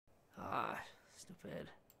Stupid.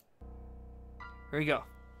 Here we go.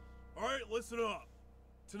 Alright, listen up.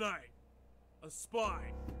 Tonight, a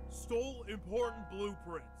spy stole important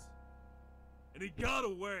blueprints, and he got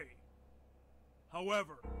away.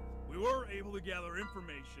 However, we were able to gather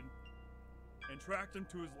information and tracked him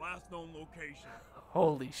to his last known location.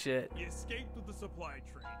 Holy shit. He escaped with the supply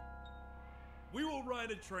train. We will ride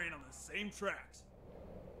a train on the same tracks,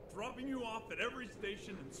 dropping you off at every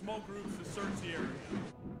station in small groups to search the area.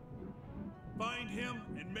 Find him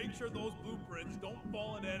and make sure those blueprints don't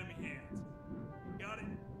fall into enemy hands. Got it?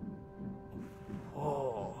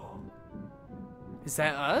 Whoa. Is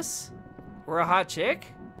that us? We're a hot chick?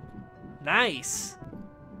 Nice.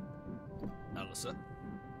 Alisa,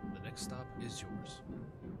 the next stop is yours.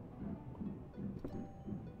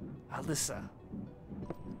 Alisa.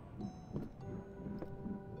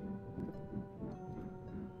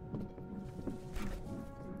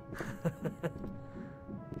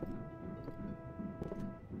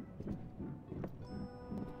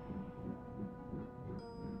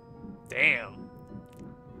 Damn.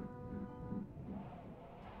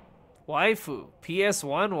 Waifu.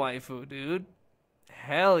 PS1 waifu, dude.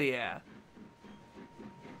 Hell yeah.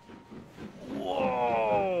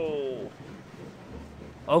 Whoa.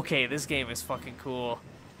 Okay, this game is fucking cool.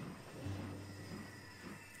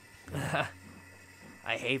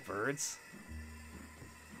 I hate birds.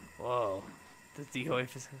 Whoa. The decoy.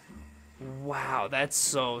 Wow, that's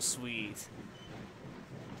so sweet.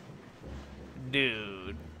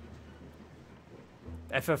 Dude.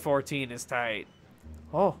 FF14 is tight.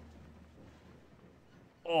 Oh.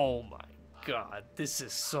 Oh my god, this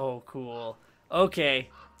is so cool. Okay.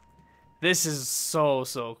 This is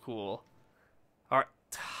so cool. Alright.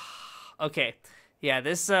 Okay. Yeah,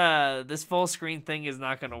 this full screen thing is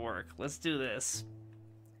not gonna work. Let's do this.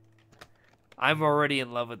 I'm already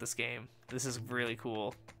in love with this game. This is really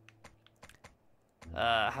cool.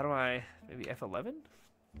 How do I... Maybe F11?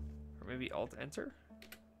 Or maybe Alt-Enter?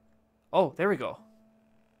 Oh, there we go.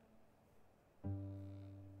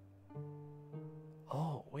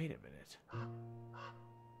 Oh, wait a minute.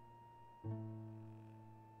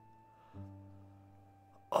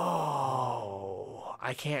 Oh,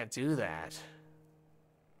 I can't do that.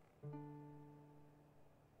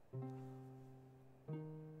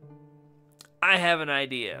 I have an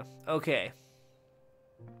idea. Okay.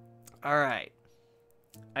 All right.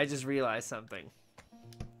 I just realized something.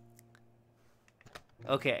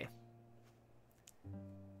 Okay.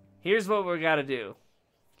 Here's what we gotta do.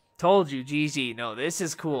 Told you, GG. No, this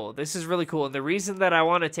is cool. This is really cool. And the reason that I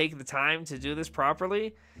want to take the time to do this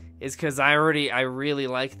properly is because I really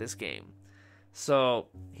like this game. So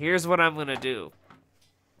here's what I'm gonna do.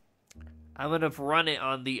 I'm gonna run it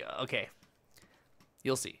on the... Okay.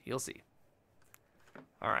 You'll see. You'll see.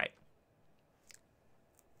 Alright.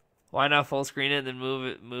 Why not full screen it and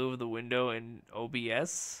then move the window in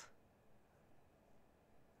OBS?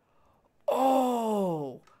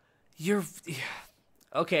 Oh! You're...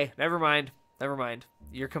 Okay, never mind. Never mind.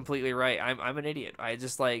 You're completely right. I'm an idiot. I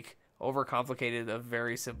just, like, overcomplicated a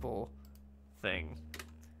very simple thing.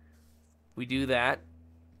 We do that.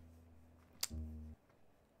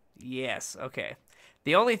 Yes, okay.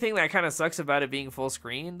 The only thing that kind of sucks about it being full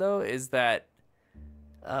screen, though, is that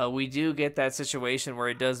we do get that situation where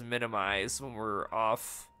it does minimize when we're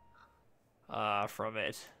off from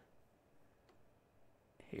it.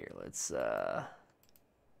 Here, let's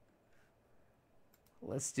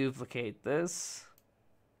duplicate this.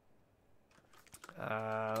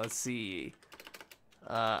 Let's see.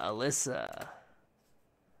 Alisa.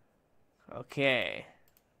 Okay.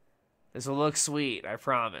 This will look sweet, I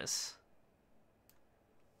promise.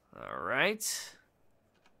 Alright.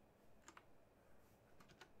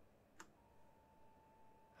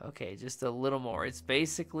 Okay, just a little more. It's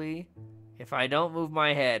basically, if I don't move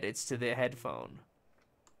my head, it's to the headphone.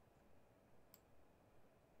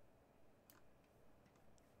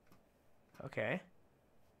 Okay.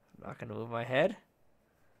 I'm not gonna move my head.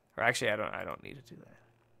 Or actually, I don't need to do that.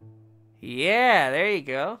 Yeah, there you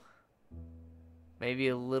go. Maybe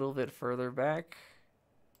a little bit further back.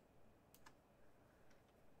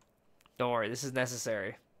 Don't worry, this is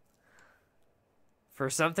necessary. For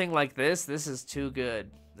something like this, this is too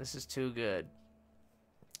good. This is too good.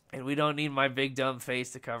 And we don't need my big dumb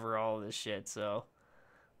face to cover all of this shit, so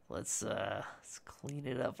let's clean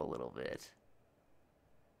it up a little bit.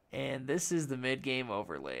 And this is the mid-game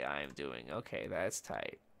overlay I am doing. Okay, that's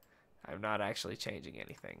tight. I'm not actually changing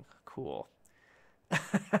anything. Cool.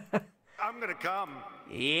 I'm gonna come.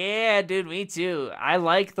 Yeah, dude, me too. I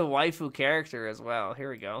like the waifu character as well.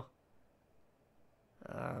 Here we go.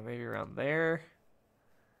 Maybe around there.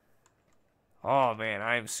 Oh, man,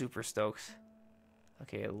 I am super stoked.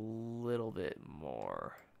 Okay, a little bit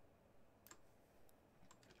more.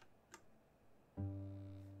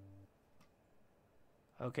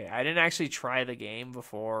 Okay, I didn't actually try the game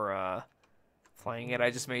before playing it.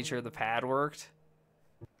 I just made sure the pad worked.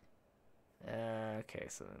 Okay,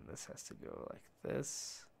 so then this has to go like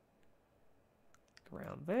this.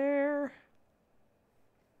 Around there.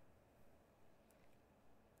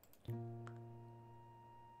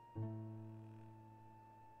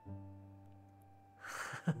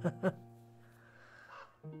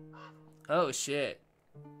 Oh, shit.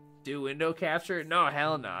 Do window capture? No,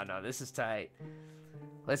 hell no. No, this is tight.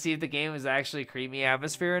 Let's see if the game is actually creepy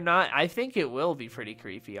atmosphere or not. I think it will be pretty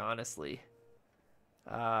creepy, honestly.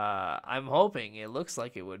 I'm hoping. It looks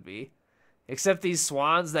like it would be. Except these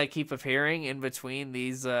swans that keep appearing in between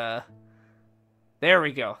these, There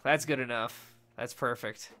we go. That's good enough. That's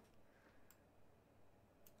perfect.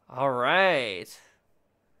 Alright.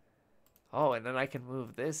 Oh, and then I can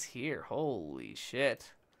move this here. Holy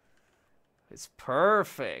shit. It's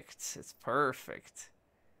perfect. It's perfect.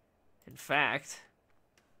 In fact,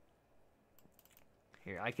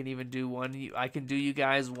 here, I can even do one. I can do you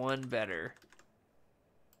guys one better.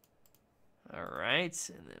 Alright,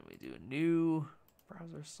 and then we do a new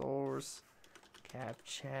browser source, cap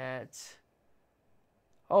chat.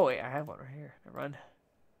 Oh, wait, I have one right here. Never mind.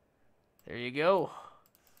 There you go.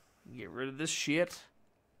 Get rid of this shit.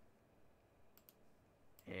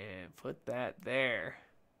 And put that there.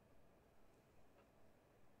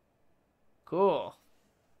 Cool.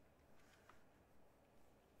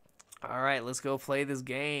 Alright, let's go play this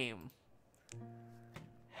game.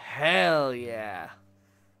 Hell yeah.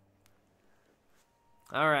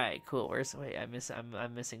 Alright, cool. Wait, I'm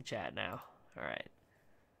missing chat now. Alright.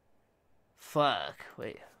 Fuck.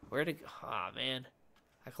 Wait, where'd it go? Aw, man.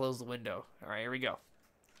 I closed the window. Alright, here we go.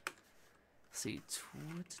 Let's see.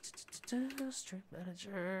 Stream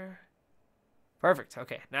manager. Perfect.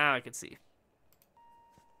 Okay, now I can see.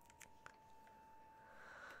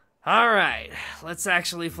 Alright, let's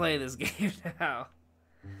actually play this game now.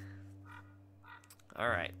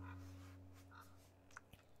 Alright.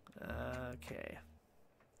 Okay.